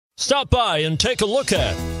Stop by and take a look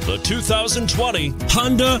at the 2020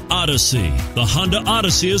 Honda Odyssey. The Honda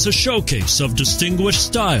Odyssey is a showcase of distinguished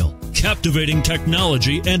style, captivating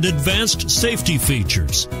technology, and advanced safety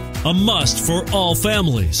features. A must for all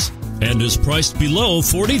families, and is priced below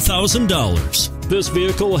 $40,000. This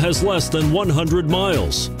vehicle has less than 100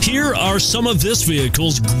 miles. Here are some of this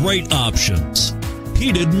vehicle's great options: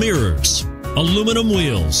 heated mirrors, aluminum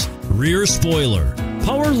wheels, rear spoiler,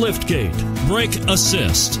 power liftgate, brake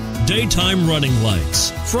assist, daytime running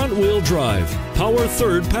lights, front wheel drive, power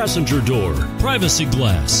third passenger door, privacy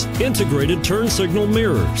glass, integrated turn signal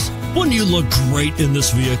mirrors. Wouldn't you look great in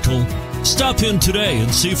this vehicle? Stop in today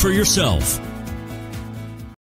and see for yourself.